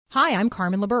Hi, I'm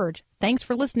Carmen LaBerge. Thanks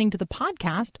for listening to the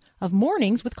podcast of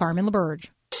Mornings with Carmen LaBerge.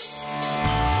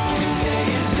 Today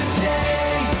is the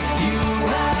day you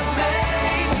have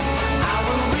made. I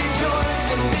will rejoice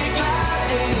and be glad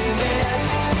in it.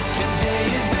 Today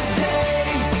is the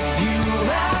day you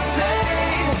have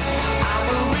made. I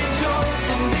will rejoice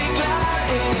and be glad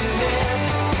in it.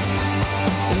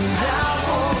 And I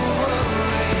won't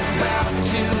worry about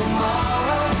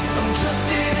tomorrow. I'm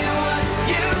trusting in what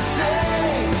you say.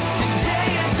 Today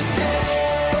is the day.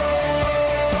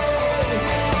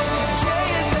 Today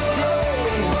is the day.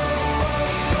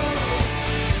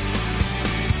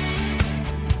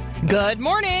 Good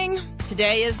morning.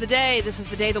 Today is the day. This is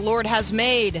the day the Lord has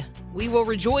made. We will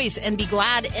rejoice and be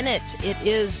glad in it. It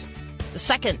is the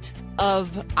 2nd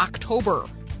of October,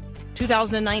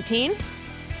 2019.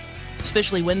 It's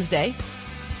officially Wednesday.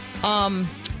 A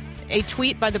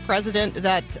tweet by the president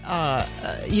that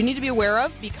you need to be aware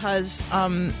of because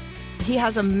he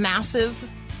has a massive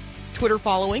Twitter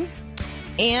following,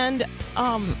 and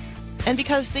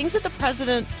because things that the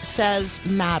president says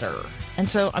matter. And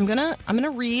so I'm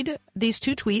gonna read these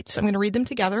two tweets. I'm gonna read them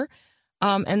together,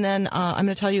 and then I'm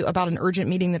gonna tell you about an urgent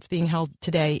meeting that's being held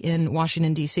today in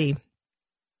Washington, D.C.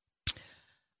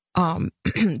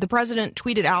 The president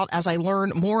tweeted out, "As I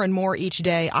learn more and more each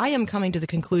day, I am coming to the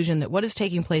conclusion that what is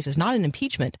taking place is not an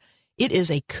impeachment. It is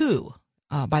a coup."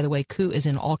 By the way, coup is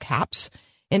in all caps,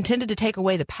 intended to take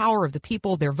away the power of the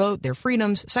people, their vote, their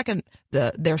freedoms,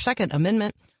 their Second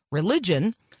Amendment,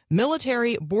 religion,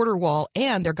 military, border wall,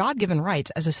 and their God-given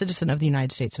rights as a citizen of the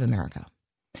United States of America.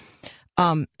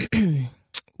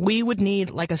 We would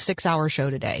need like a 6-hour show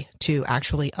today to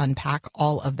actually unpack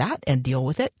all of that and deal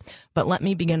with it. But let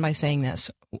me begin by saying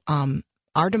this.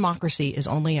 Our democracy is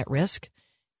only at risk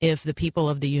if the people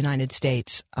of the United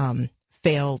States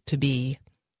fail to be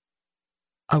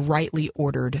a rightly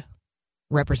ordered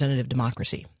representative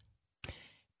democracy.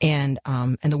 And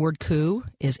the word coup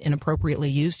is inappropriately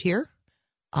used here.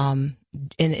 In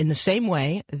the same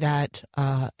way that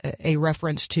a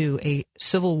reference to a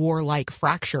Civil War-like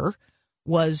fracture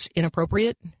was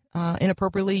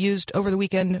inappropriately used over the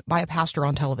weekend by a pastor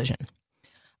on television.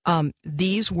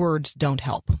 These words don't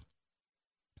help.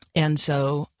 And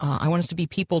so I want us to be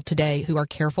people today who are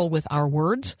careful with our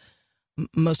words.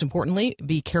 Most importantly,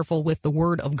 be careful with the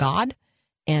word of God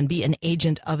and be an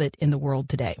agent of it in the world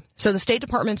today. So the State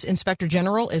Department's Inspector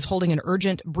General is holding an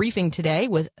urgent briefing today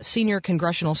with senior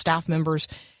congressional staff members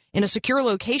in a secure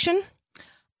location.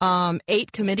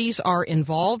 8 committees are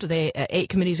involved. 8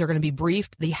 committees are going to be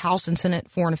briefed. The House and Senate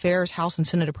Foreign Affairs, House and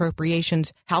Senate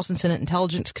Appropriations, House and Senate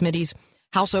Intelligence Committees,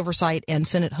 House Oversight, and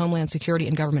Senate Homeland Security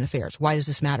and Government Affairs. Why does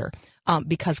this matter?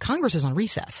 Because Congress is on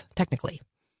recess, technically.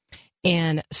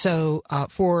 And so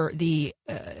for the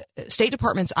State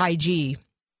Department's IG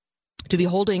to be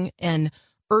holding an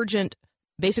urgent,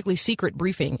 basically secret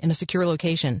briefing in a secure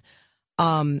location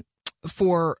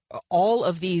for all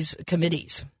of these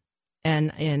committees,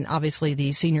 and obviously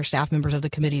the senior staff members of the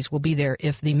committees will be there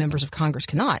if the members of Congress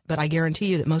cannot. But I guarantee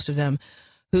you that most of them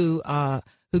who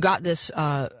got this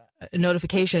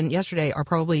notification yesterday are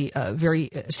probably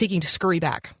very seeking to scurry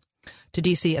back to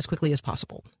D.C. as quickly as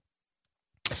possible.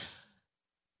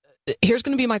 Here's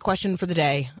going to be my question for the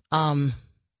day.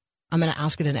 I'm going to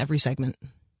ask it in every segment.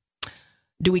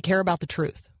 Do we care about the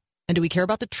truth? And do we care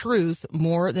about the truth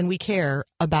more than we care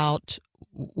about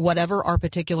whatever our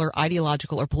particular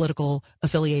ideological or political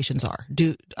affiliations are?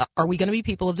 Are we going to be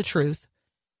people of the truth,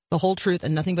 the whole truth,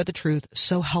 and nothing but the truth?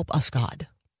 So help us God.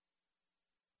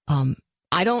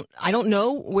 I don't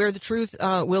know where the truth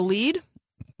will lead,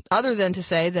 other than to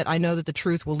say that I know that the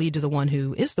truth will lead to the one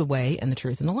who is the way and the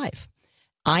truth and the life.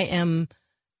 I am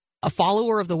a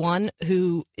follower of the one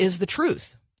who is the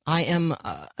truth. I am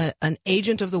an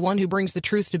agent of the one who brings the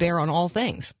truth to bear on all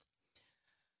things.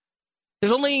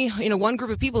 There's only, one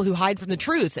group of people who hide from the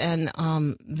truth, and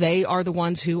they are the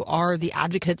ones who are the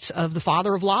advocates of the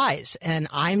father of lies. And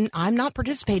I'm not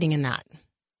participating in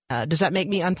that. Does that make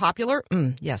me unpopular?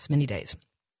 Yes, many days.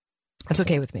 That's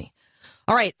okay with me.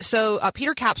 All right, so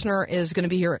Peter Kapsner is going to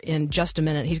be here in just a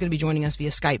minute. He's going to be joining us via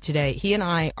Skype today. He and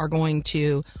I are going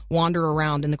to wander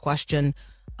around in the question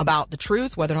about the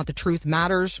truth, whether or not the truth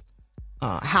matters,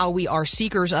 how we are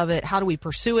seekers of it, how do we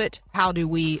pursue it, how do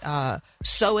we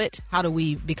sow it, how do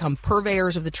we become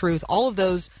purveyors of the truth. All of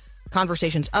those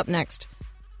conversations up next.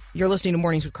 You're listening to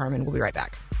Mornings with Carmen. We'll be right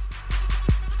back.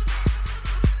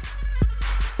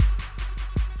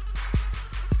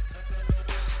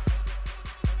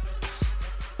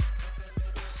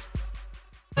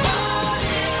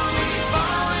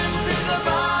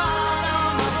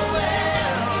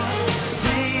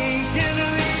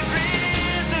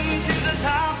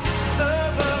 Top.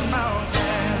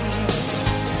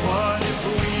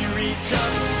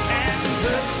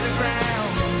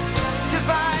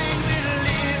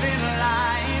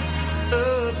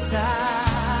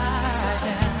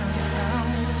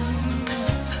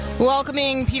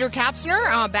 Welcoming Peter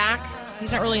Kapsner back.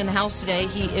 He's not really in the house today.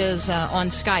 He is on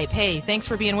Skype. Hey, thanks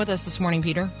for being with us this morning,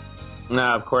 Peter. No,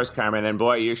 of course, Carmen. And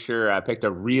boy, you sure picked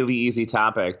a really easy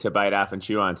topic to bite off and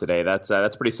chew on today.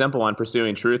 That's pretty simple on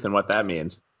pursuing truth and what that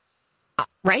means.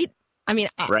 Right? I mean,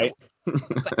 right?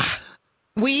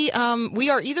 We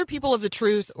are either people of the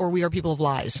truth or we are people of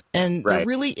lies. And Right. there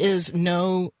really is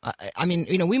no,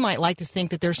 we might like to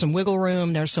think that there's some wiggle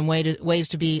room. There's some ways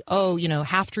to be,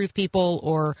 half-truth people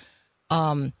or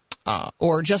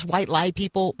just white lie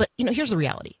people. But, here's the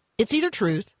reality. It's either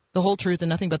truth, the whole truth and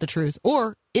nothing but the truth,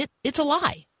 or it's a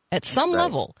lie at some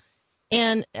level.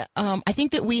 And I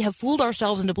think that we have fooled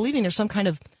ourselves into believing there's some kind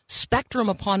of spectrum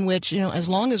upon which, as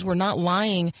long as we're not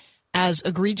lying as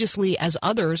egregiously as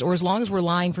others, or as long as we're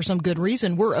lying for some good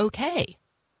reason, we're okay.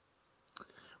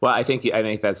 Well, I think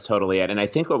that's totally it. And I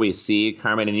think what we see,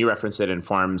 Carmen, and you reference it in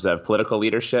forms of political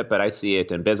leadership, but I see it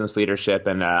in business leadership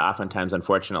and oftentimes,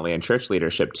 unfortunately, in church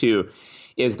leadership too,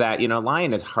 is that,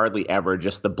 lying is hardly ever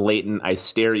just the blatant, I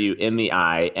stare you in the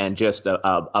eye and just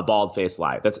a bald-faced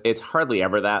lie. It's hardly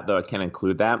ever that, though it can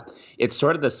include that. It's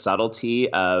sort of the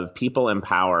subtlety of people in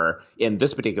power in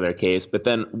this particular case, but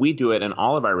then we do it in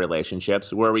all of our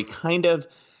relationships where we kind of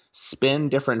spin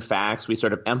different facts. We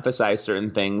sort of emphasize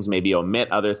certain things, maybe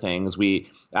omit other things.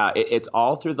 It's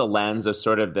all through the lens of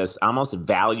sort of this almost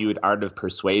valued art of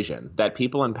persuasion that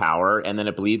people in power, and then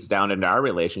it bleeds down into our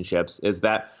relationships, is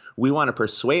that we want to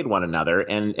persuade one another.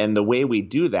 And the way we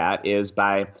do that is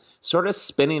by sort of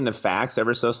spinning the facts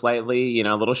ever so slightly,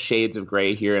 little shades of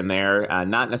gray here and there,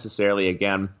 not necessarily,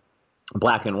 again,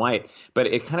 black and white, but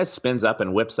it kind of spins up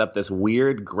and whips up this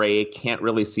weird gray, can't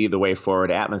really see the way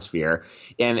forward atmosphere.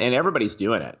 And everybody's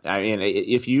doing it. I mean,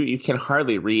 if you can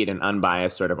hardly read an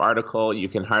unbiased sort of article, you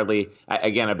can hardly,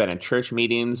 again, I've been in church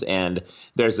meetings and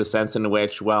there's a sense in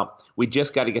which, well, we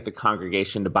just got to get the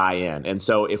congregation to buy in. And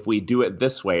so if we do it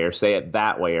this way or say it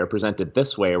that way or present it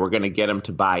this way, we're going to get them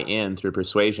to buy in through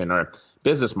persuasion or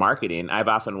business marketing. I've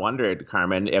often wondered,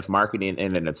 Carmen, if marketing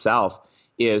in itself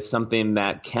is something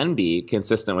that can be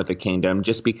consistent with the kingdom,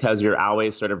 just because you're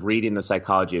always sort of reading the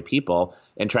psychology of people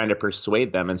and trying to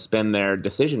persuade them and spin their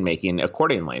decision making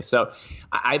accordingly. So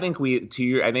I think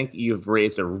you've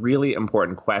raised a really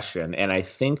important question, and I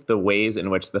think the ways in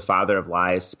which the father of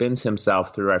lies spins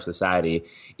himself through our society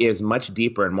is much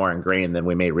deeper and more ingrained than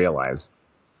we may realize.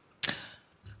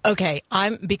 Okay,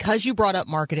 because you brought up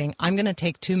marketing, I'm going to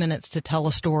take 2 minutes to tell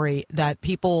a story that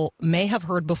people may have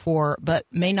heard before, but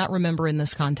may not remember in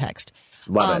this context.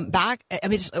 Love it.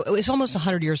 It's almost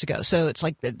 100 years ago, so it's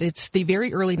the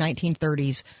very early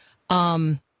 1930s.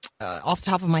 Off the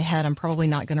top of my head, I'm probably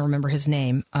not going to remember his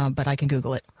name, but I can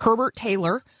Google it. Herbert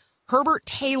Taylor. Herbert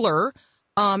Taylor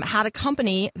had a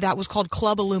company that was called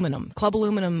Club Aluminum. Club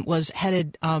Aluminum was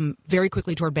headed very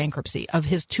quickly toward bankruptcy. Of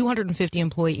his 250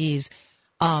 employees,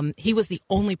 he was the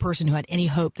only person who had any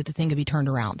hope that the thing could be turned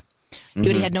around. Mm-hmm.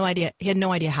 But he had no idea. He had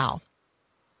no idea how.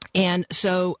 And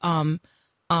so,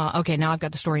 okay, now I've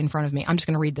got the story in front of me. I'm just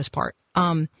going to read this part.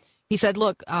 He said,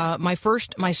 "Look, my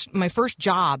first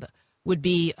job would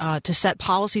be to set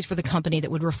policies for the company that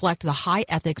would reflect the high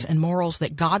ethics and morals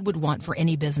that God would want for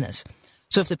any business.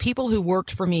 So if the people who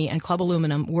worked for me and Club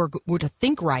Aluminum were to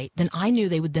think right, then I knew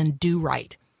they would then do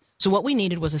right. So what we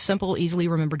needed was a simple, easily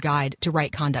remembered guide to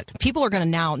right conduct." People are going to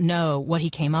now know what he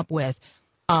came up with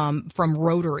from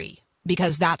Rotary,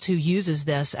 because that's who uses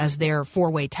this as their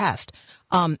 4-way test.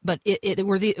 But it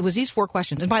was these 4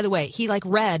 questions. And by the way, he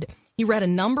read a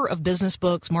number of business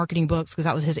books, marketing books, because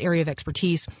that was his area of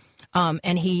expertise.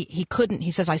 And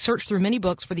he says, "I searched through many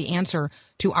books for the answer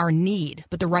to our need,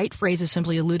 but the right phrases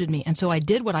simply eluded me. And so I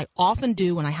did what I often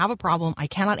do when I have a problem I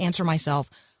cannot answer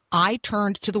myself. I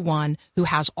turned to the one who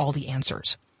has all the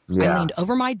answers. Yeah. I leaned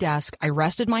over my desk. I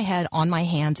rested my head on my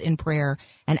hands in prayer.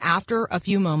 And after a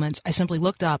few moments, I simply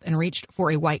looked up and reached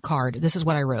for a white card. This is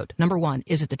what I wrote. Number 1,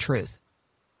 is it the truth?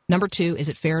 Number 2, is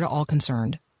it fair to all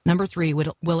concerned? Number 3,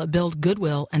 will it build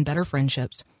goodwill and better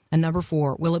friendships? And number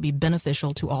 4, will it be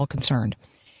beneficial to all concerned?"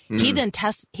 He then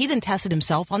tested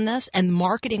himself on this, and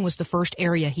marketing was the first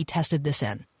area he tested this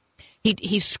in.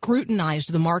 He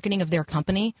scrutinized the marketing of their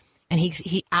company. And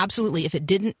he absolutely, if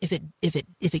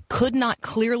it could not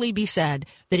clearly be said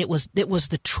that it was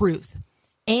the truth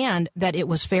and that it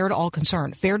was fair to all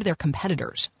concerned, fair to their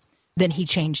competitors, then he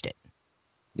changed it.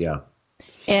 Yeah.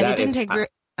 And it didn't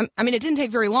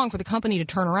take very long for the company to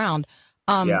turn around.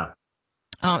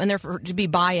 And therefore to be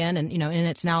buy-in, and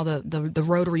it's now the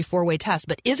Rotary 4-way test.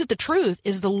 But is it the truth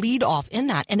is the lead off in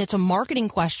that. And it's a marketing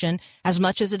question as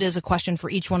much as it is a question for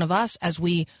each one of us as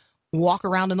we walk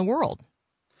around in the world.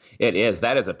 It is.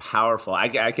 That is a powerful,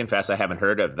 I confess I haven't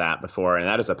heard of that before. And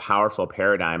that is a powerful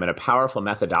paradigm and a powerful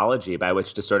methodology by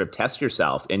which to sort of test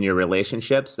yourself in your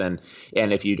relationships. And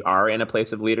if you are in a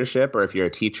place of leadership, or if you're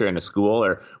a teacher in a school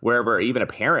or wherever, or even a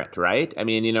parent, right? I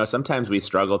mean, sometimes we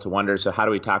struggle to wonder, so how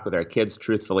do we talk with our kids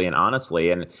truthfully and honestly?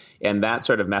 And that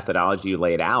sort of methodology you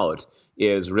laid out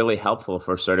is really helpful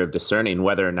for sort of discerning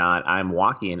whether or not I'm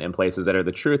walking in places that are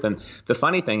the truth. And the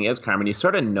funny thing is, Carmen, you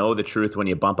sort of know the truth when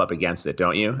you bump up against it,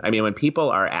 don't you? I mean, when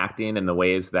people are acting in the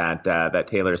ways that that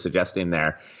Taylor is suggesting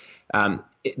there,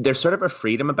 there's sort of a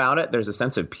freedom about it. There's a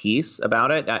sense of peace about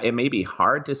it. It may be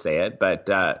hard to say it,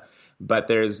 but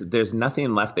there's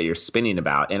nothing left that you're spinning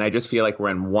about. And I just feel like we're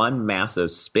in one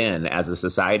massive spin as a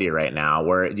society right now,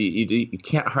 where you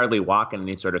can't hardly walk in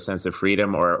any sort of sense of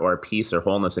freedom or peace or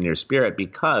wholeness in your spirit,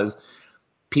 because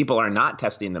people are not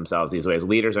testing themselves these ways.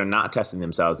 Leaders are not testing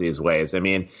themselves these ways. I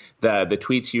mean, the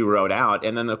tweets you wrote out,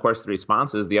 and then of course the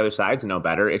responses, the other side's no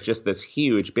better. It's just this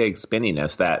huge, big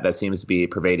spinniness that seems to be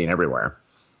pervading everywhere.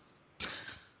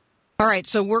 All right,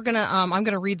 so we're gonna. I'm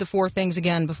gonna read the 4 things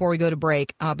again before we go to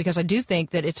break, because I do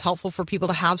think that it's helpful for people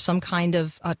to have some kind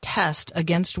of test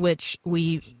against which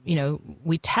we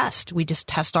test. We just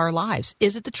test our lives.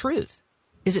 Is it the truth?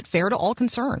 Is it fair to all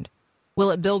concerned?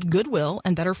 Will it build goodwill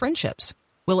and better friendships?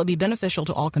 Will it be beneficial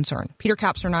to all concerned? Peter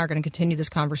Kapsner and I are going to continue this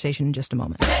conversation in just a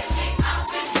moment.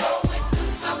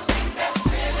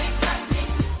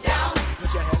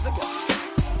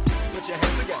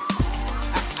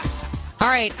 All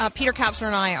right, Peter Kapsner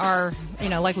and I are,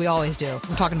 like we always do,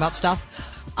 we're talking about stuff.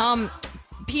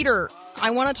 Peter, I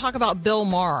want to talk about Bill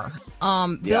Maher.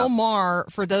 Bill Maher,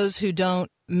 for those who don't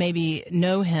maybe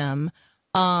know him,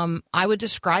 I would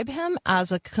describe him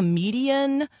as a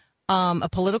comedian, a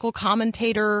political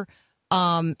commentator.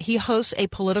 He hosts a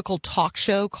political talk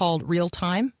show called Real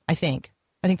Time, I think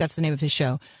that's the name of his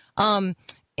show. And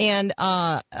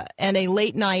a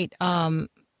late night,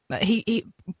 he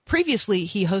previously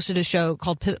hosted a show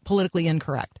called Politically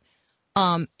Incorrect.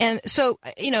 And so,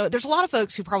 there's a lot of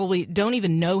folks who probably don't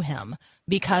even know him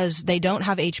because they don't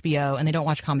have HBO and they don't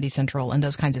watch Comedy Central and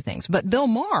those kinds of things. But Bill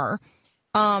Maher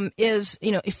is,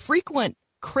 a frequent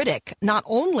critic, not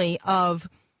only of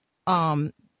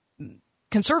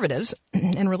conservatives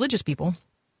and religious people,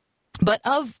 but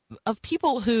of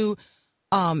people who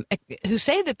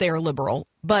say that they are liberal,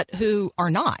 but who are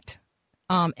not.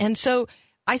 And so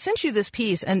I sent you this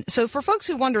piece. And so for folks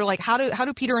who wonder, like, how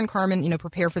do Peter and Carmen,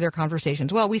 prepare for their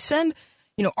conversations? Well, we send,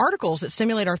 articles that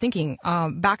stimulate our thinking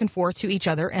back and forth to each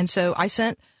other. And so I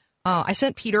sent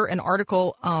Peter an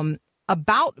article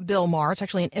about Bill Maher. It's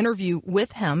actually an interview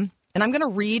with him. And I'm going to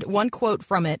read one quote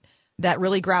from it that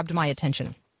really grabbed my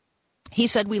attention. He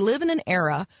said, "We live in an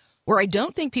era where I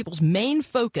don't think people's main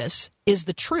focus is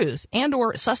the truth and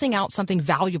or sussing out something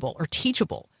valuable or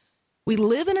teachable. We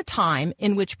live in a time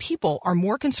in which people are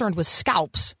more concerned with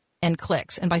scalps and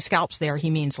clicks." And by scalps there, he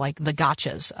means like the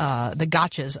gotchas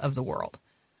of the world.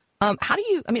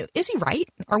 Is he right?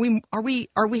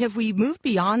 Have we moved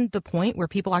beyond the point where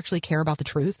people actually care about the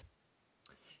truth?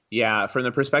 Yeah, from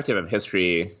the perspective of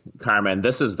history, Carmen,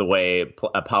 this is the way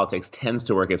politics tends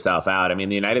to work itself out. I mean,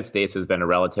 the United States has been a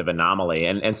relative anomaly,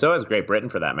 and so has Great Britain,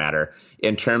 for that matter,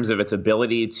 in terms of its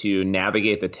ability to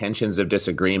navigate the tensions of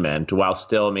disagreement while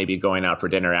still maybe going out for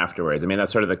dinner afterwards. I mean,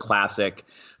 that's sort of the classic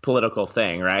political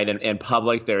thing, right? In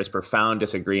public, there's profound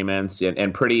disagreements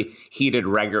and pretty heated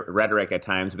rhetoric at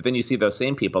times, but then you see those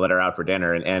same people that are out for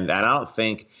dinner, and I don't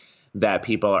think that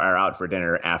people are out for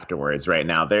dinner afterwards right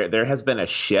now. There has been a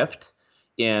shift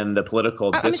in the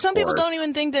political discourse. I mean, some people don't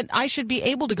even think that I should be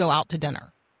able to go out to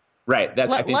dinner. Right. I think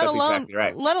that's exactly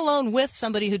right. Let alone with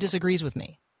somebody who disagrees with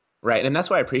me. Right. And that's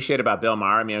what I appreciate about Bill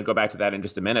Maher. I mean, I'll go back to that in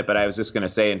just a minute, but I was just going to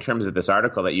say, in terms of this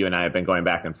article that you and I have been going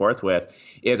back and forth with,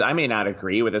 is I may not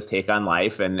agree with his take on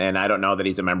life, and I don't know that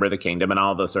he's a member of the kingdom and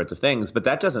all those sorts of things, but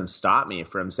that doesn't stop me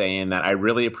from saying that I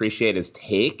really appreciate his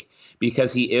take,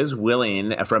 because he is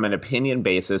willing, from an opinion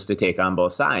basis, to take on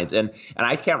both sides. And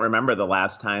I can't remember the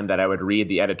last time that I would read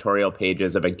the editorial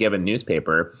pages of a given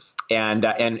newspaper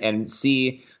and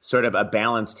see sort of a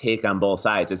balanced take on both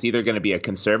sides. It's either going to be a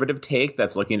conservative take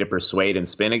that's looking to persuade and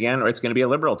spin again, or it's going to be a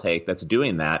liberal take that's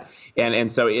doing that.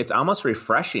 And so it's almost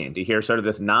refreshing to hear sort of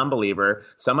this non-believer,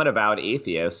 somewhat avowed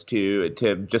atheist to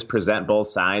just present both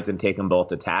sides and take them both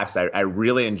to task. I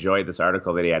really enjoyed this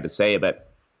article that he had to say, but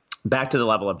back to the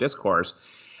level of discourse,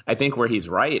 I think where he's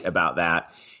right about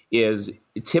that is,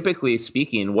 typically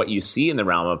speaking, what you see in the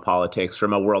realm of politics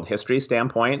from a world history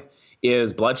standpoint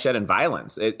is bloodshed and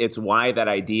violence. It's why that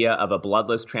idea of a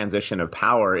bloodless transition of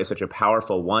power is such a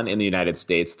powerful one in the United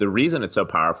States. The reason it's so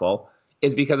powerful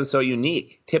is because it's so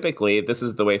unique. Typically, this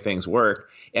is the way things work.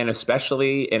 And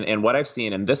especially, and what I've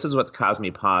seen, and this is what's caused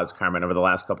me pause, Carmen, over the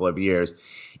last couple of years,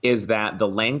 is that the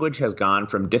language has gone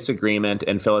from disagreement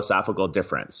and philosophical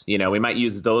difference. You know, we might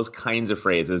use those kinds of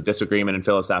phrases, disagreement and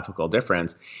philosophical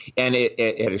difference, and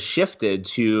it has shifted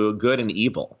to good and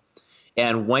evil.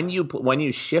 And when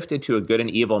you shift it to a good and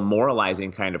evil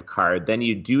moralizing kind of card, then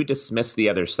you do dismiss the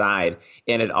other side.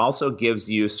 And it also gives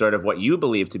you sort of what you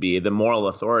believe to be the moral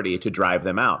authority to drive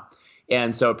them out.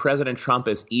 And so President Trump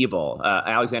is evil.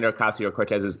 Alexandria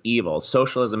Ocasio-Cortez is evil.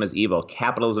 Socialism is evil.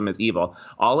 Capitalism is evil.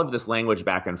 All of this language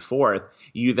back and forth,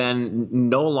 you then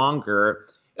no longer...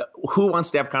 Who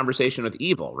wants to have conversation with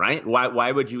evil, right?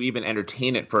 Why would you even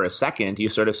entertain it for a second? You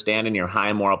sort of stand in your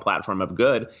high moral platform of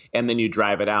good, and then you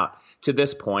drive it out. To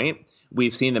this point,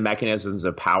 we've seen the mechanisms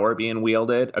of power being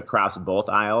wielded across both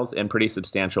aisles in pretty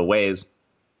substantial ways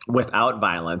without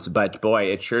violence. But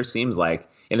boy, it sure seems like,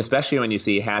 and especially when you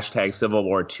see hashtag Civil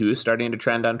War II starting to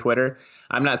trend on Twitter,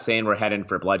 I'm not saying we're heading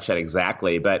for bloodshed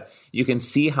exactly, but you can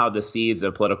see how the seeds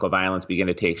of political violence begin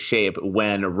to take shape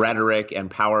when rhetoric and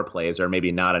power plays are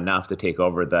maybe not enough to take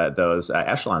over those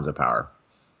echelons of power.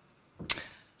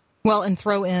 Well, and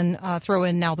throw in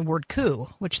now the word coup,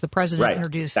 which the president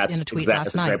introduced in a tweet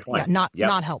last night. Yeah,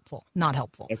 not helpful. Not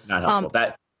helpful. It's not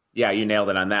helpful. Yeah, you nailed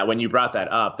it on that. When you brought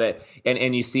that up,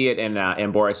 and you see it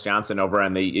in Boris Johnson over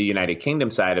on the United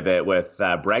Kingdom side of it with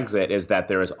Brexit, is that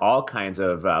there was all kinds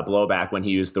of blowback when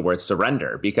he used the word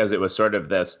surrender, because it was sort of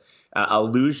this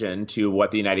allusion to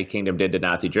what the United Kingdom did to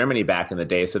Nazi Germany back in the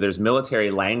day. So there's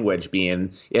military language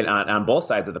being on both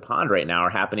sides of the pond right now, are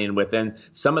happening within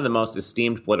some of the most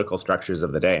esteemed political structures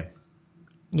of the day.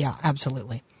 Yeah,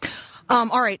 absolutely.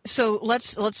 All right, so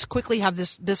let's quickly have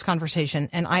this conversation.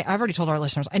 And I've already told our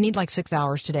listeners I need like 6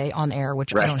 hours today on air,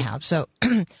 which I don't have. So,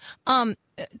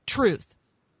 truth.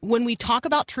 When we talk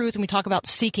about truth and we talk about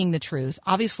seeking the truth,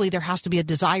 obviously there has to be a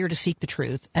desire to seek the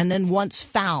truth. And then once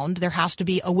found, there has to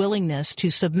be a willingness to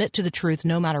submit to the truth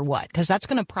no matter what, because that's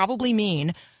going to probably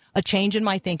mean a change in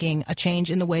my thinking, a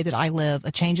change in the way that I live,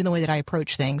 a change in the way that I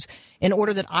approach things in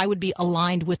order that I would be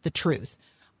aligned with the truth.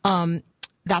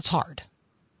 That's hard.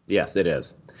 Yes, it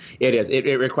is. It is. It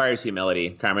requires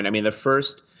humility, Carmen. I mean,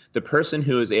 the person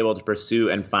who is able to pursue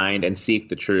and find and seek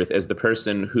the truth is the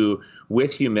person who,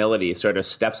 with humility, sort of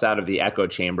steps out of the echo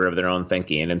chamber of their own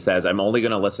thinking and says, I'm only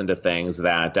going to listen to things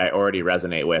that I already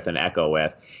resonate with and echo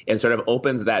with, and sort of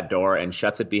opens that door and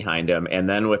shuts it behind him. And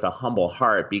then with a humble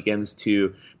heart begins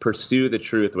to pursue the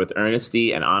truth with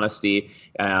earnesty and honesty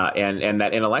and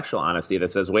that intellectual honesty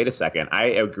that says, wait a second, I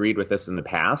agreed with this in the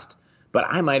past, but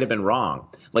I might have been wrong.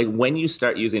 Like when you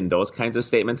start using those kinds of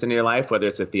statements in your life, whether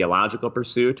it's a theological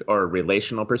pursuit or a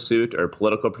relational pursuit or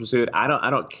political pursuit, I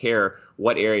don't care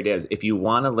what area it is. If you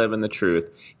want to live in the truth,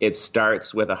 it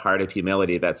starts with a heart of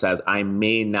humility that says, I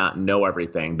may not know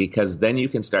everything, because then you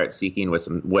can start seeking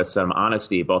with some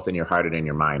honesty, both in your heart and in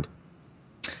your mind.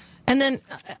 And then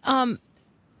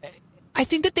I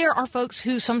think that there are folks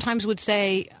who sometimes would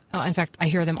say, in fact, I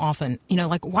hear them often,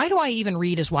 like, why do I even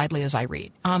read as widely as I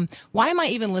read? Why am I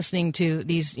even listening to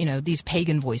these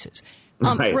pagan voices?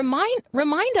 Right.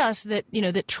 Remind us that,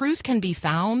 that truth can be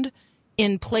found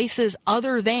in places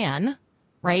other than,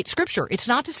 right, Scripture. It's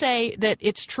not to say that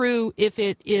it's true if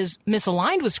it is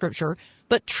misaligned with Scripture,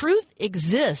 but truth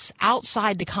exists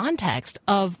outside the context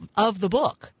of the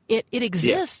book. It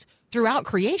exists throughout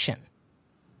creation.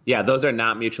 Yeah, those are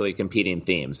not mutually competing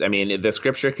themes. I mean, the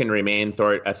Scripture can remain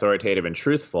authoritative and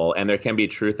truthful, and there can be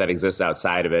truth that exists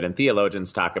outside of it. And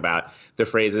theologians talk about the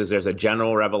phrases, there's a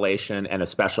general revelation and a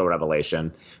special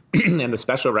revelation. And the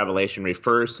special revelation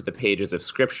refers to the pages of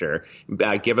Scripture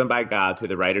given by God through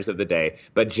the writers of the day.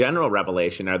 But general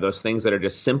revelation are those things that are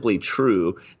just simply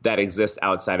true that exist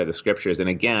outside of the Scriptures. And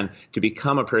again, to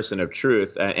become a person of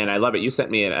truth, and I love it, you sent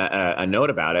me a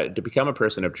note about it, to become a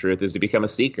person of truth is to become a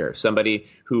seeker, somebody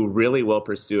who really will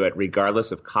pursue it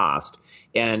regardless of cost.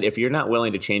 And if you're not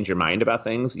willing to change your mind about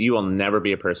things, you will never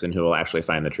be a person who will actually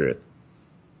find the truth.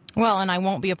 Well, and I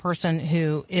won't be a person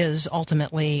who is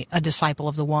ultimately a disciple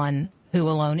of the one who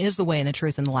alone is the way and the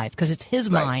truth and the life, because it's his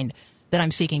mind that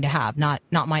I'm seeking to have, not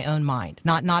my own mind,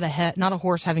 not a head, not a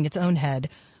horse having its own head,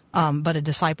 but a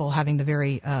disciple having the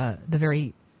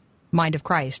very mind of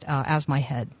Christ as my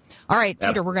head. All right, Peter,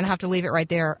 Absolutely. We're going to have to leave it right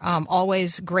there.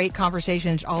 Always great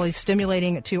conversations, always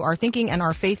stimulating to our thinking and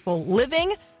our faithful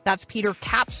living. That's Peter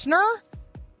Kapsner. All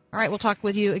right, we'll talk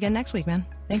with you again next week, man.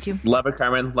 Thank you. Love it,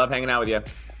 Carmen. Love hanging out with you.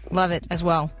 Love it as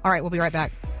well. All right, we'll be right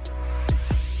back.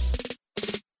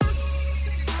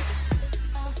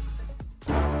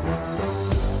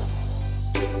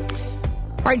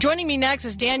 All right, joining me next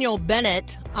is Daniel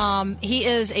Bennett, He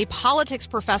is a politics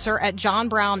professor at John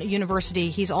Brown University.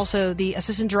 He's also the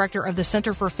assistant director of the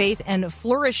Center for Faith and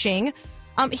Flourishing.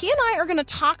 He and I are going to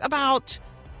talk about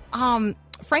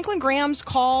Franklin Graham's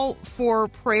call for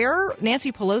prayer,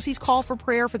 Nancy Pelosi's call for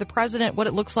prayer for the president, what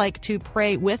it looks like to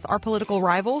pray with our political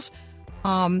rivals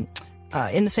in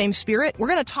the same spirit. We're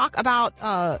going to talk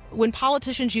about when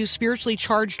politicians use spiritually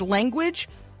charged language.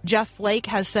 Jeff Flake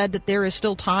has said that there is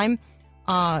still time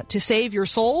to save your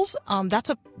souls.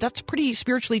 That's pretty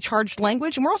spiritually charged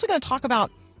language. And we're also going to talk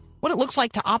about what it looks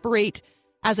like to operate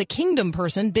as a kingdom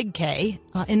person, big K,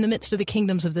 in the midst of the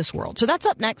kingdoms of this world. So that's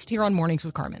up next here on Mornings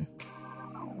with Carmen.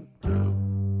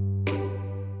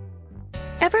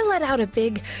 Ever let out a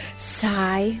big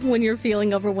sigh when you're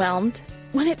feeling overwhelmed?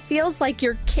 When it feels like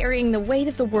you're carrying the weight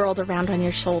of the world around on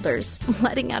your shoulders?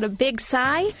 Letting out a big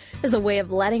sigh is a way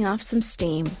of letting off some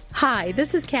steam. Hi,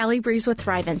 this is Callie Breeze with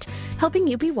Thrivent, helping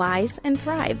you be wise and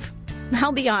thrive.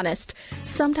 I'll be honest,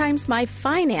 sometimes my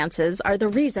finances are the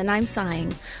reason I'm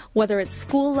sighing. Whether it's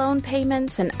school loan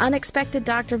payments, an unexpected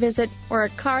doctor visit, or a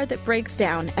car that breaks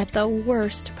down at the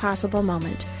worst possible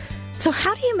moment. So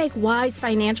how do you make wise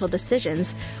financial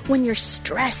decisions when you're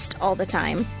stressed all the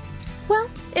time? Well,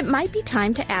 it might be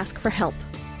time to ask for help.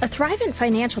 A Thrivent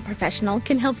financial professional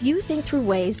can help you think through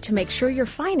ways to make sure your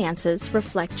finances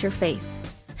reflect your faith,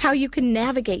 how you can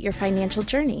navigate your financial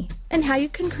journey, and how you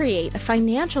can create a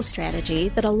financial strategy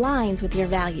that aligns with your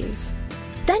values.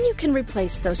 Then you can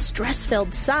replace those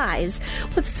stress-filled sighs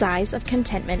with sighs of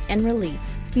contentment and relief,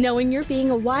 knowing you're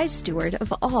being a wise steward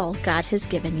of all God has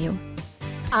given you.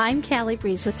 I'm Callie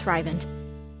Breeze with Thrivent.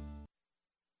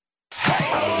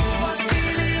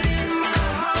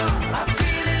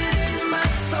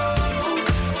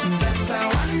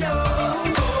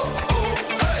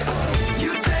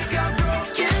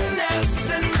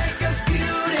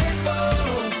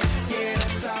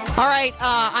 All right,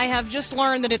 I have just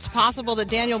learned that it's possible that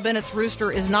Daniel Bennett's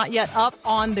rooster is not yet up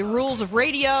on the rules of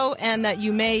radio and that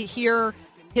you may hear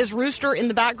his rooster in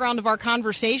the background of our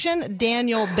conversation.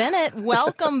 Daniel Bennett,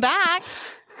 welcome back.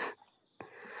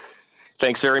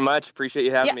 Thanks very much. Appreciate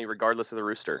you having me, regardless of the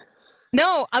rooster.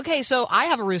 No, okay, so I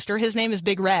have a rooster. His name is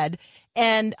Big Red,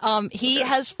 and he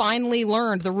has finally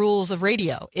learned the rules of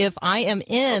radio. If I am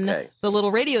in the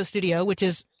little radio studio, which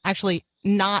is actually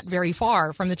not very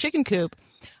far from the chicken coop,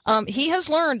 he has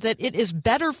learned that it is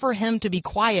better for him to be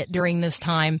quiet during this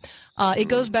time. It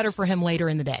goes better for him later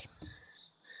in the day.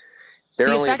 They're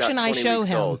the only affection about 20 I show weeks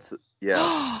him. Old, so,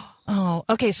 yeah. Oh,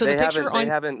 okay. So they the picture they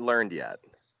haven't learned yet.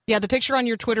 Yeah, the picture on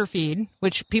your Twitter feed,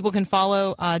 which people can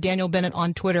follow Daniel Bennett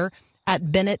on Twitter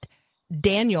at Bennett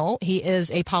Daniel. He is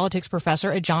a politics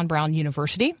professor at John Brown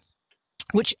University,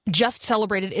 which just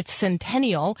celebrated its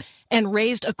centennial and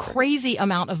raised a crazy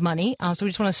amount of money. So we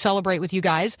just want to celebrate with you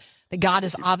guys that God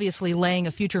is obviously laying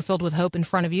a future filled with hope in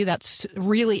front of you. That's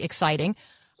really exciting.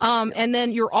 And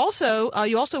then you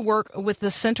also work with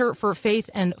the Center for Faith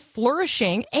and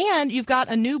Flourishing, and you've got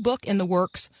a new book in the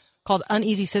works called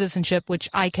Uneasy Citizenship, which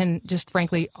I can just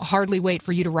frankly hardly wait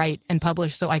for you to write and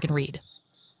publish so I can read.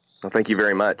 Well, thank you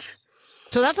very much.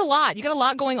 So that's a lot. You got a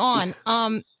lot going on.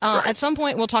 Right. At some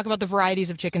point, we'll talk about the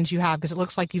varieties of chickens you have, because it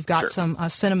looks like you've got some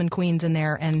cinnamon queens in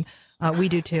there, and we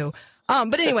do too.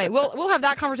 But anyway, we'll have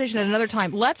that conversation at another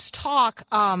time. Let's talk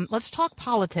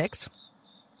politics.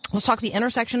 Let's talk the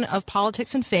intersection of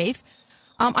politics and faith.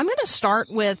 I'm going to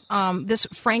start with this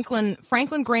Franklin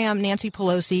Graham, Nancy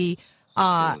Pelosi,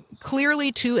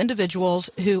 clearly two individuals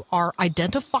who are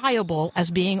identifiable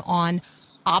as being on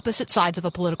opposite sides of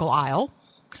a political aisle.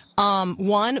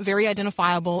 One very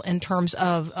identifiable in terms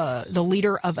of the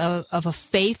leader of a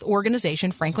faith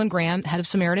organization, Franklin Graham, head of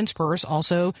Samaritan Spurs,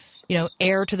 also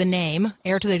heir to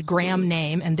the Graham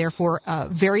name, and therefore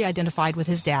very identified with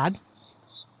his dad.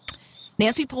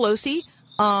 Nancy Pelosi,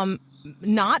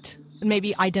 not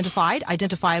maybe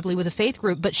identifiably with a faith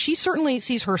group, but she certainly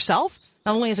sees herself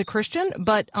not only as a Christian,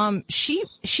 but she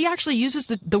actually uses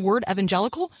the word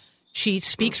evangelical. She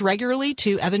speaks regularly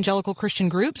to evangelical Christian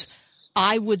groups.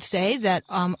 I would say that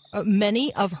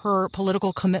many of her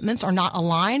political commitments are not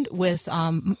aligned with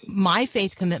my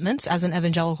faith commitments as an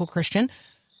evangelical Christian.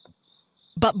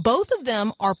 But both of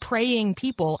them are praying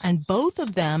people, and both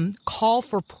of them call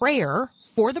for prayer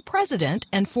for the president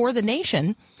and for the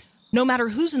nation, no matter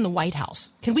who's in the White House.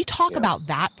 Can we talk about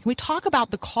that? Can we talk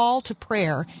about the call to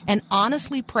prayer and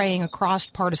honestly praying across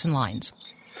partisan lines?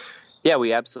 Yeah,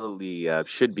 we absolutely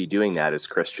should be doing that as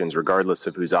Christians, regardless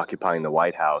of who's occupying the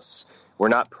White House. We're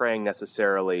not praying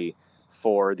necessarily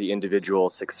for the individual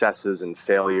successes and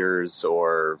failures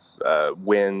or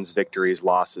wins, victories,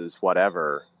 losses,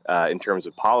 whatever, in terms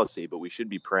of policy, but we should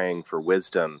be praying for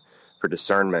wisdom for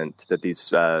discernment, that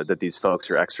these folks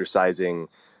are exercising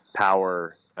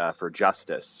power for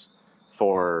justice,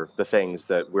 for the things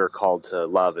that we're called to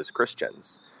love as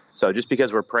Christians. So just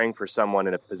because we're praying for someone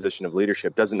in a position of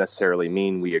leadership doesn't necessarily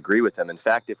mean we agree with them. In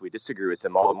fact, if we disagree with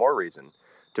them, all the more reason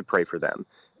to pray for them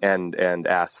and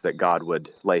ask that God would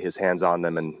lay his hands on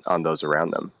them and on those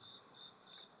around them.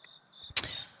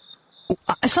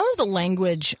 Some of the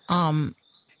language,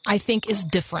 I think, is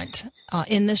different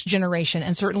in this generation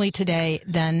and certainly today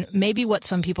than maybe what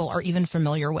some people are even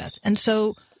familiar with. And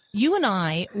so you and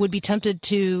I would be tempted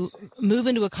to move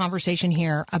into a conversation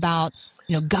here about,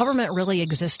 government really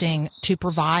existing to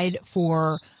provide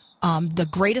for the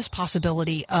greatest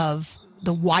possibility of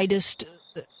the widest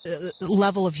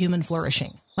level of human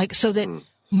flourishing, like so that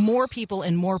more people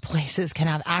in more places can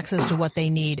have access to what they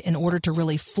need in order to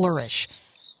really flourish.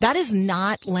 That is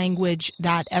not language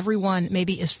that everyone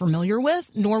maybe is familiar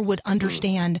with, nor would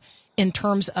understand in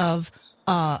terms of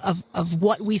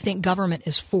what we think government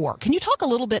is for. Can you talk a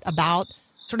little bit about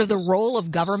sort of the role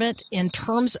of government in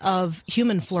terms of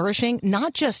human flourishing,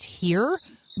 not just here,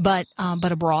 but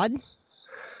abroad?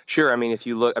 Sure. I mean, if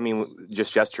you look,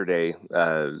 just yesterday,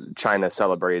 China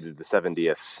celebrated the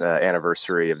 70th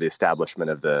anniversary of the establishment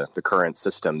of the current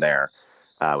system there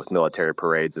with military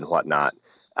parades and whatnot.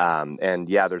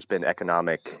 There's been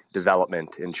economic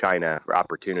development in China for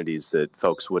opportunities that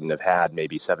folks wouldn't have had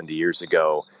maybe 70 years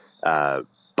ago.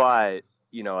 But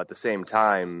at the same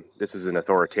time, this is an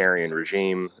authoritarian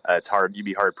regime. You'd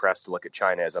be hard pressed to look at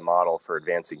China as a model for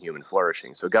advancing human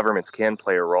flourishing. So governments can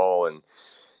play a role in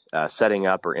setting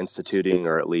up or instituting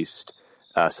or at least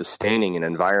sustaining an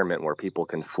environment where people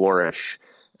can flourish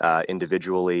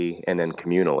individually and then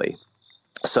communally.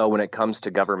 So when it comes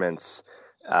to governments,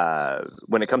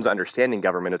 when it comes to understanding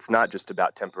government, it's not just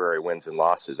about temporary wins and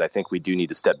losses. I think we do need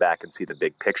to step back and see the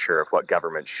big picture of what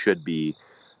government should be,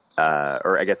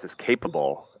 or I guess is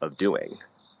capable of doing.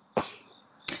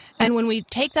 And when we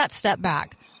take that step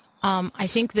back, I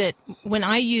think that when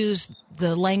I use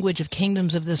the language of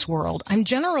kingdoms of this world, I'm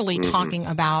generally talking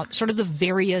about sort of the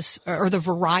various or the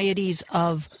varieties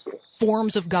of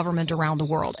forms of government around the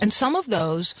world. And some of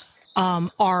those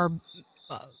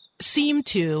seem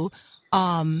to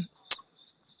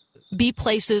be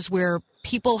places where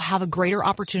people have a greater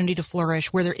opportunity to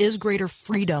flourish, where there is greater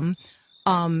freedom.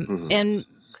 And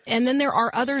then there are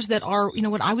others that are,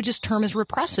 what I would just term as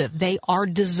repressive. They are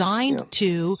designed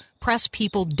to press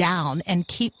people down and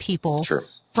keep people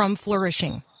from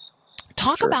flourishing.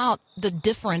 Talk about the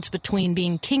difference between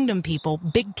being kingdom people,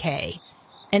 big K,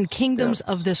 and kingdoms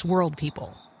of this world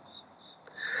people.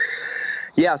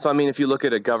 Yeah, so if you look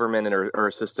at a government or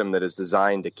a system that is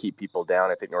designed to keep people down,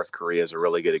 I think North Korea is a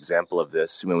really good example of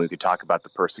this. We could talk about the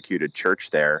persecuted church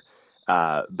there.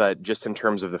 But just in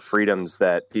terms of the freedoms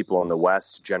that people in the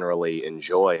West generally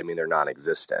enjoy, they're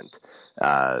non-existent.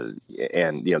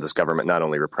 This government not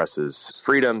only represses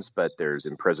freedoms, but there's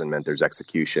imprisonment, there's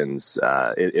executions.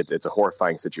 It's a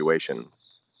horrifying situation.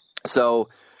 So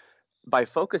by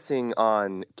focusing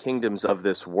on kingdoms of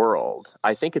this world,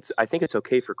 I think it's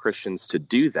okay for Christians to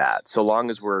do that, so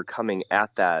long as we're coming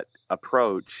at that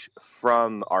approach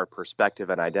from our perspective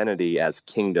and identity as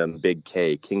kingdom, big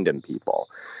K, kingdom people.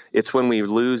 It's when we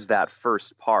lose that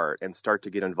first part and start to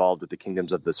get involved with the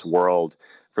kingdoms of this world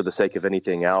for the sake of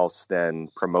anything else than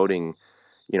promoting,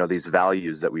 these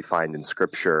values that we find in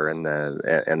Scripture and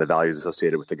the values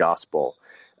associated with the gospel,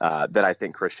 that I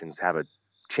think Christians have a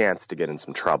chance to get in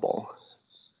some trouble.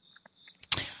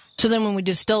 So then when we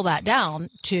distill that down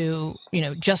to,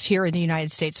 just here in the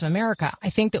United States of America, I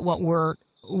think that what we're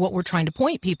trying to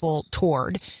point people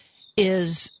toward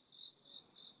is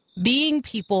being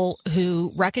people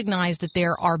who recognize that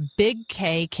there are big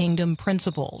K kingdom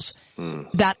principles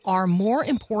that are more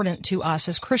important to us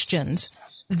as Christians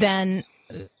than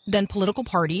political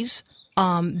parties,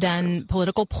 than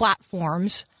political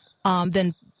platforms,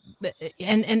 and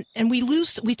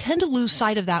we tend to lose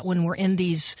sight of that when we're in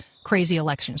these crazy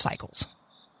election cycles.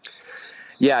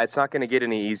 Yeah, it's not going to get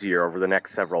any easier over the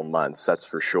next several months, that's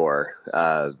for sure.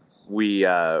 We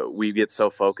get so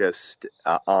focused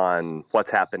on what's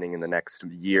happening in the next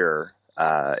year,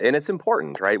 and it's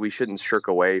important, right? We shouldn't shirk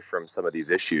away from some of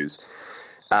these issues.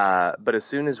 But as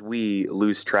soon as we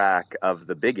lose track of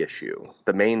the big issue,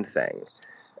 the main thing,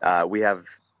 I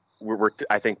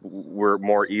think we're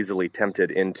more easily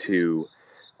tempted into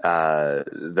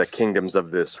the kingdoms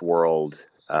of this world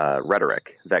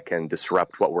rhetoric that can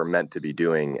disrupt what we're meant to be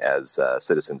doing as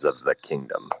citizens of the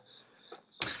kingdom.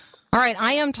 All right,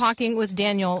 I am talking with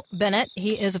Daniel Bennett.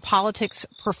 He is a politics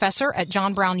professor at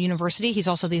John Brown University. He's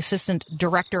also the assistant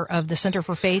director of the Center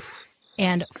for Faith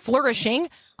and flourishing.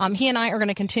 He and I are going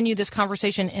to continue this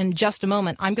conversation in just a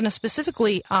moment. I'm going to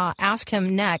specifically ask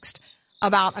him next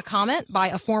about a comment by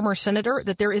a former senator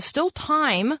that there is still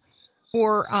time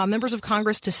for members of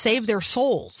Congress to save their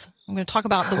souls. I'm going to talk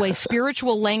about the way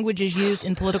spiritual language is used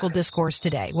in political discourse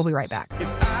today. We'll be right back.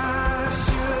 If I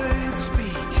should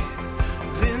speak,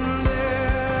 then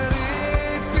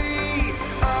let it be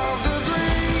of the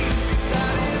grace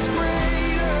that is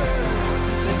greater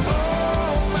than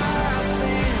all my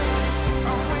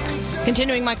sin.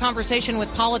 Continuing my conversation with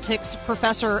politics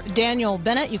professor Daniel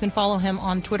Bennett. You can follow him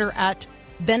on Twitter at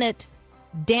Bennett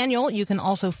Daniel. You can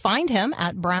also find him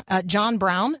at John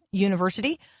Brown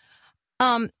University.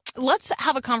 Let's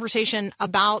have a conversation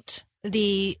about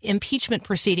the impeachment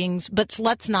proceedings, but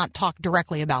let's not talk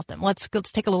directly about them. Let's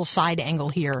take a little side angle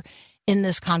here in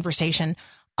this conversation.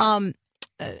 A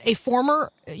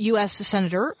former U.S.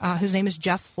 senator whose name is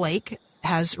Jeff Flake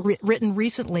has written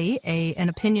recently an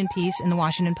opinion piece in the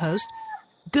Washington Post.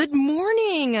 Good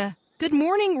morning. Good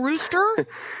morning, Rooster.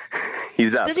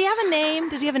 He's up. Does he have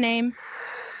a name?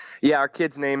 Yeah, our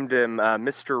kids named him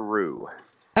Mr. Roo.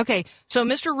 Okay, so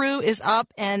Mr. Roo is up,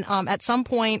 and at some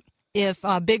point, if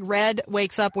Big Red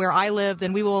wakes up where I live,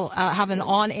 then we will have an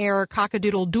on-air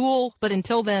cockadoodle duel. But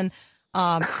until then,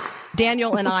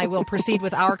 Daniel and I will proceed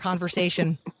with our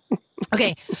conversation.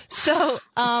 Okay, so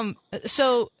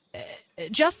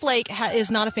Jeff Flake is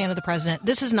not a fan of the president.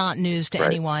 This is not news to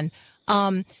anyone.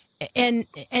 And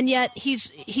yet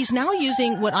he's now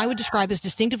using what I would describe as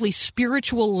distinctively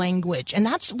spiritual language. And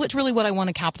that's really what I want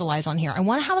to capitalize on here. I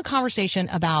want to have a conversation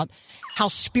about how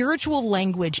spiritual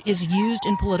language is used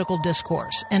in political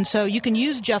discourse. And so you can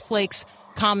use Jeff Flake's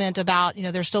comment about,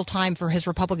 there's still time for his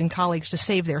Republican colleagues to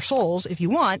save their souls if you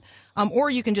want,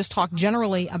 or you can just talk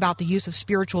generally about the use of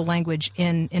spiritual language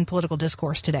in political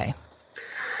discourse today.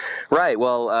 Right.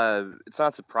 Well, it's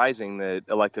not surprising that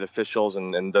elected officials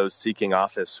and those seeking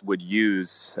office would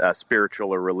use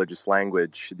spiritual or religious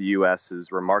language. The U.S.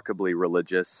 is remarkably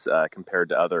religious compared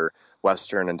to other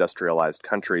Western industrialized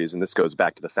countries, and this goes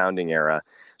back to the founding era.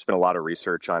 There's been a lot of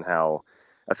research on how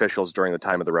officials during the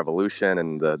time of the Revolution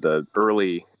and the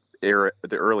early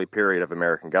period of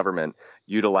American government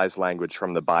utilized language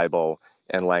from the Bible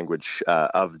and language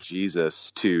of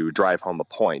Jesus to drive home a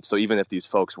point. So even if these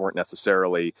folks weren't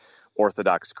necessarily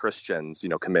Orthodox Christians,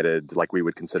 committed like we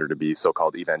would consider to be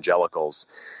so-called evangelicals,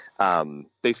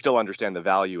 they still understand the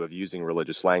value of using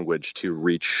religious language to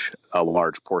reach a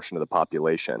large portion of the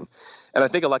population. And I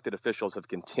think elected officials have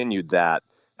continued that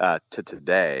to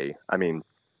today. I mean,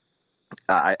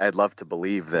 I'd love to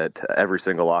believe that every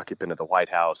single occupant of the White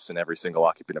House and every single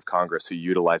occupant of Congress who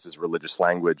utilizes religious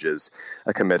language is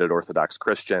a committed Orthodox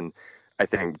Christian. I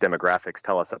think demographics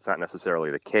tell us that's not necessarily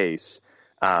the case.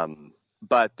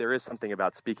 But there is something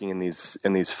about speaking in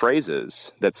these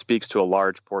phrases that speaks to a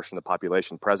large portion of the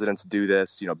population. Presidents do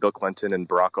this. Bill Clinton and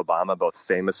Barack Obama both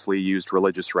famously used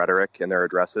religious rhetoric in their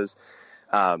addresses.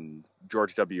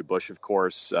 George W. Bush, of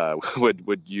course,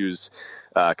 would use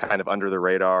kind of under the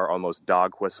radar, almost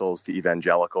dog whistles to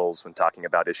evangelicals when talking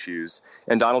about issues.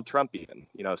 And Donald Trump even,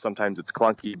 sometimes it's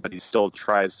clunky, but he still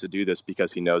tries to do this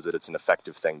because he knows that it's an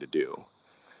effective thing to do.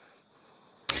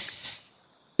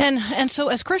 And so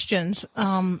as Christians,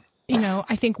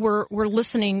 I think we're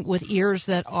listening with ears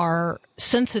that are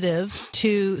sensitive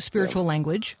to spiritual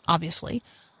language, obviously.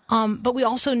 But we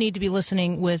also need to be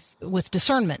listening with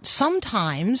discernment.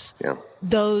 Sometimes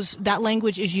that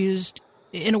language is used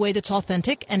in a way that's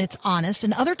authentic and it's honest,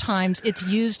 and other times it's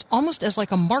used almost as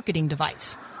like a marketing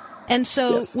device. And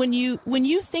so when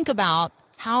you think about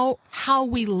how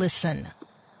we listen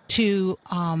to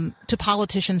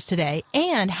politicians today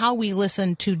and how we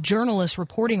listen to journalists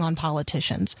reporting on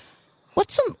politicians,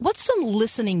 what's some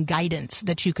listening guidance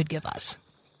that you could give us?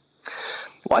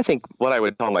 Well, I think what I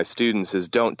would tell my students is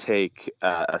don't take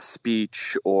a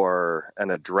speech or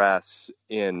an address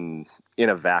in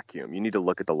a vacuum. You need to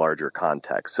look at the larger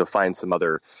context. So find some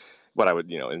other, what I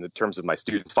would, in the terms of my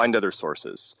students, find other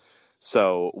sources.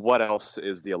 So what else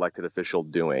is the elected official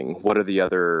doing? What are the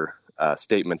other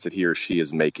statements that he or she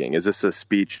is making? Is this a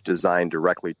speech designed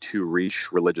directly to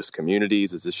reach religious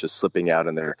communities? Is this just slipping out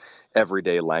in their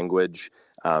everyday language?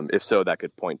 If so, that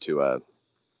could point to a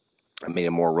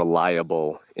more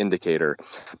reliable indicator.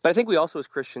 But I think we also, as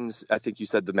Christians, I think you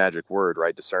said the magic word,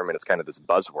 right? Discernment. It's kind of this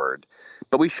buzzword.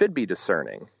 But we should be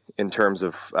discerning in terms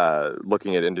of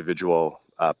looking at individual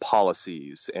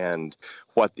policies and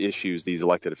what issues these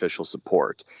elected officials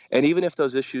support. And even if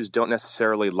those issues don't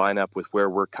necessarily line up with where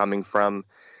we're coming from,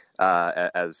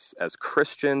 as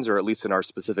Christians, or at least in our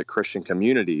specific Christian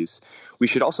communities, we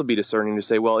should also be discerning to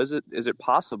say, well, is it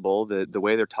possible that the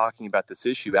way they're talking about this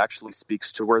issue actually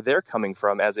speaks to where they're coming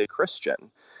from as a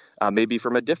Christian, maybe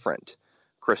from a different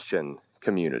Christian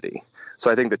community?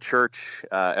 So I think the church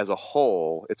as a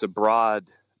whole, it's a broad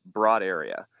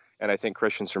area. And I think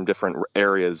Christians from different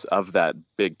areas of that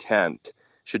big tent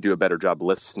should do a better job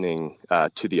listening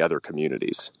to the other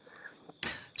communities.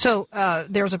 So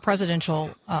there's a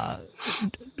presidential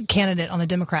candidate on the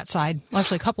Democrat side,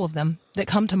 actually a couple of them, that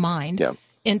come to mind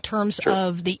in terms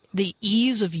of the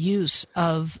ease of use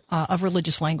of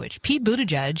religious language. Pete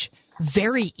Buttigieg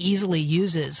very easily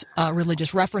uses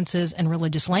religious references and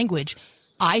religious language.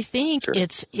 I think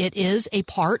it is a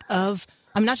part of,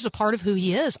 not just a part of who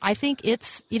he is. I think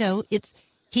it's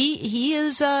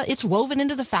woven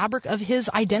into the fabric of his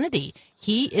identity.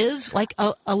 He is like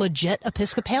a legit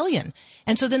Episcopalian.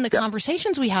 And so then the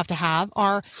conversations we have to have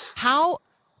are how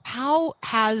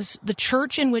has the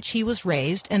church in which he was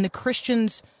raised and the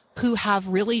Christians who have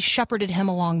really shepherded him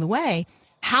along the way,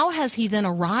 how has he then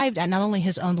arrived at not only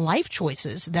his own life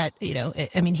choices that,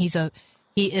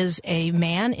 he is a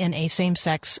man in a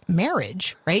same-sex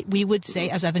marriage, right? We would say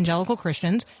as evangelical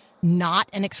Christians, not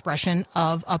an expression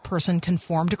of a person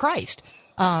conformed to Christ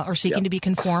or seeking to be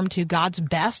conformed to God's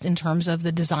best in terms of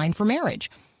the design for marriage.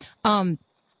 And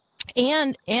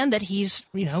that he's,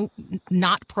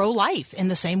 not pro-life in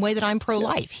the same way that I'm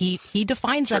pro-life. He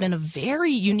defines that in a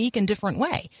very unique and different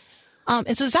way.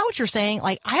 And so is that what you're saying?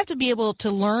 Like, I have to be able to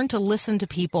learn to listen to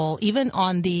people, even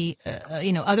on the,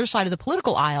 other side of the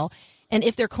political aisle. And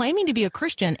if they're claiming to be a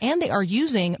Christian and they are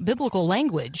using biblical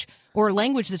language or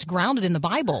language that's grounded in the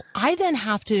Bible, I then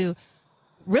have to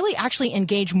really actually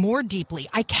engage more deeply.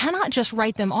 I cannot just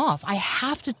write them off. I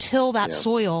have to till that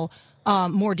soil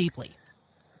more deeply.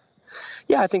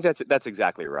 Yeah, I think that's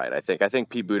exactly right. I think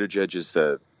Pete Buttigieg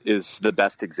is the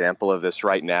best example of this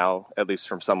right now, at least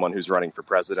from someone who's running for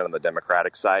president on the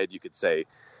Democratic side. You could say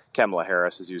Kamala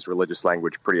Harris has used religious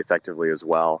language pretty effectively as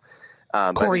well.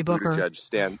 Cory Booker.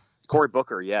 Cory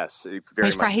Booker, yes,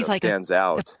 very much he's so like stands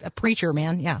out. A preacher,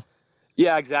 man, yeah.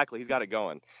 Yeah, exactly. He's got it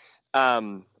going.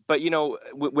 But,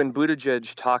 when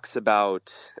Buttigieg talks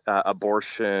about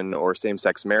abortion or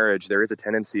same-sex marriage, there is a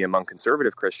tendency among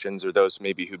conservative Christians, or those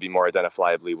maybe who'd be more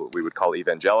identifiably what we would call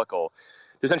evangelical,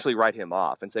 to essentially write him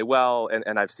off and say, well,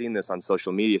 and I've seen this on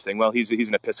social media saying, well, he's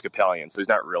an Episcopalian, so he's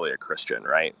not really a Christian,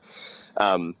 right?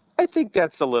 I think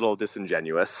that's a little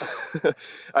disingenuous.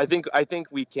 I think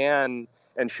we can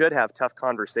and should have tough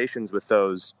conversations with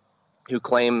those who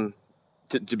claim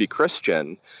to be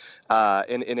Christian.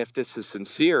 And if this is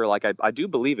sincere, like I do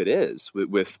believe it is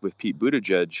with Pete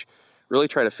Buttigieg, really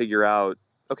try to figure out,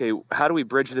 okay, how do we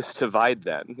bridge this divide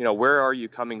then? Where are you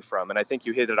coming from? And I think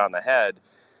you hit it on the head.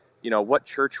 What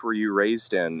church were you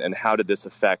raised in, and how did this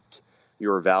affect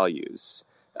your values?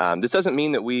 This doesn't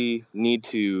mean that we need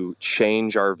to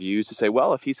change our views to say,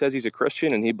 well, if he says he's a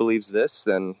Christian and he believes this,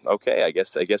 then okay, I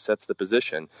guess that's the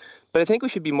position. But I think we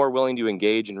should be more willing to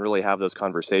engage and really have those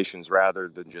conversations rather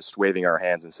than just waving our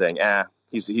hands and saying,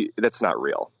 that's not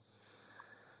real.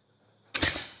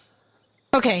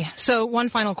 Okay, so one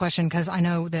final question, because I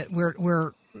know that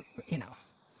we're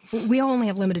we only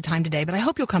have limited time today, but I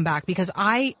hope you'll come back, because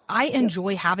I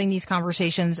enjoy having these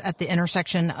conversations at the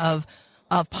intersection of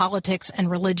politics and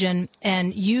religion.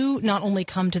 And you not only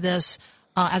come to this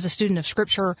as a student of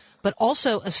Scripture, but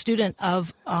also a student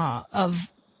of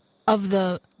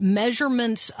the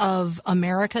measurements of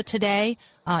America today,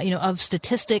 of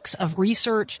statistics, of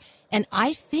research. And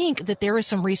I think that there is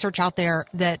some research out there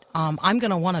that I'm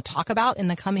going to want to talk about in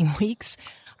the coming weeks.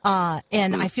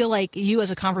 And I feel like you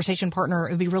as a conversation partner,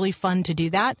 it would be really fun to do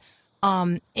that.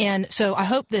 And so I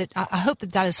hope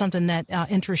that is something that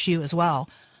interests you as well.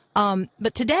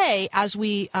 But today, as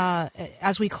we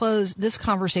close this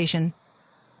conversation,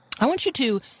 I want you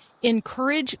to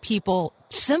encourage people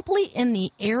simply in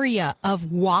the area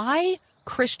of why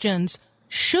Christians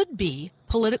should be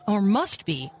or must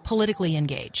be politically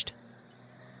engaged.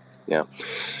 Yeah.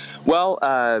 Well,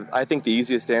 I think the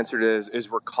easiest answer is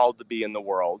we're called to be in the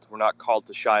world. We're not called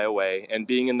to shy away. And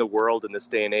being in the world in this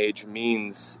day and age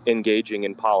means engaging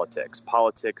in politics.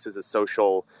 Politics is the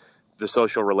social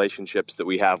relationships that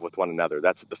we have with one another.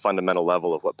 That's at the fundamental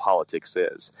level of what politics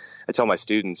is. I tell my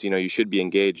students, you should be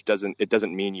engaged. It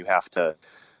doesn't mean you have to,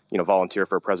 volunteer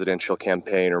for a presidential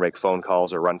campaign or make phone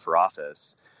calls or run for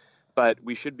office. But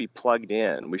we should be plugged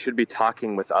in. We should be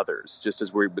talking with others, just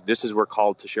as we're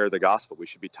called to share the gospel. We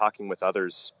should be talking with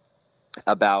others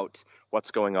about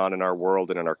what's going on in our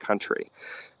world and in our country.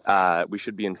 We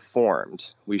should be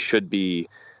informed. We should be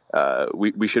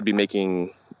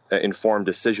making informed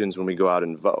decisions when we go out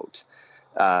and vote.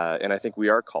 And I think we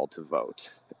are called to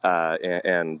vote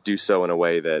and do so in a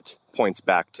way that points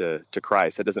back to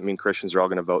Christ. That doesn't mean Christians are all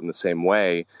going to vote in the same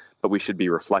way, but we should be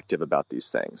reflective about these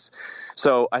things.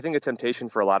 So I think a temptation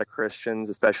for a lot of Christians,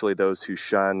 especially those who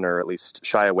shun or at least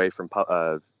shy away from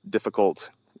difficult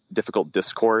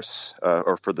discourse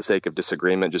or for the sake of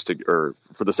disagreement, or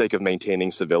for the sake of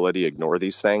maintaining civility, ignore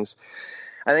these things.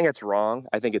 I think it's wrong.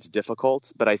 I think it's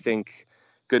difficult, but I think,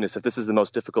 goodness, if this is the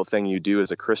most difficult thing you do as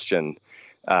a Christian,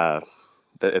 that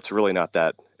it's really not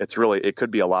that. It could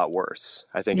be a lot worse,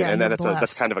 I think. Yeah, and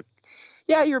that's kind of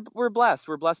we're blessed.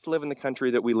 We're blessed to live in the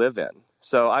country that we live in.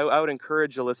 So I would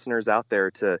encourage the listeners out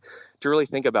there to really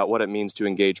think about what it means to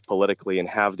engage politically and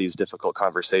have these difficult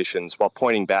conversations while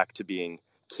pointing back to being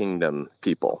kingdom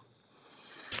people.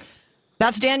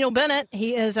 That's Daniel Bennett.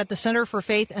 He is at the Center for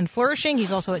Faith and Flourishing.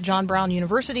 He's also at John Brown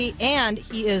University, and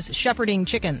he is shepherding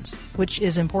chickens, which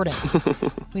is important.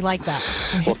 We like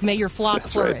that. Well, may your flock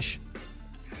flourish. Right.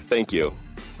 Thank you.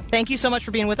 Thank you so much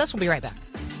for being with us. We'll be right back.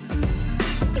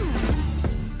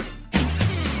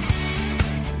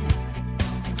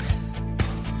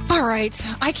 All right.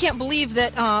 I can't believe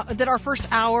that that our first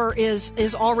hour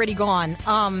is already gone.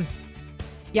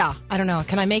 Yeah, I don't know.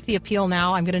 Can I make the appeal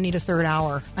now? I'm going to need a third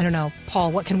hour. I don't know.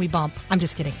 Paul, what can we bump? I'm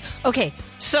just kidding. Okay,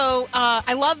 so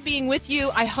I love being with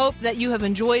you. I hope that you have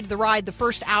enjoyed the ride the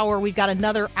first hour. We've got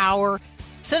another hour.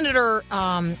 Senator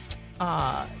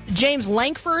James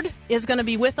Lankford is going to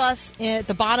be with us at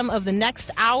the bottom of the next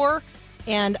hour.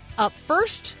 And up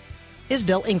first is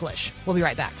Bill English. We'll be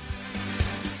right back.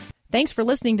 Thanks for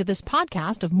listening to this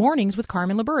podcast of Mornings with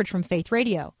Carmen LaBerge from Faith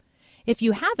Radio. If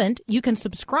you haven't, you can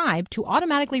subscribe to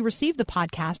automatically receive the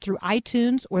podcast through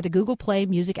iTunes or the Google Play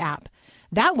Music app.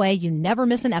 That way, you never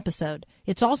miss an episode.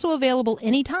 It's also available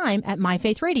anytime at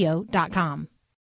myfaithradio.com.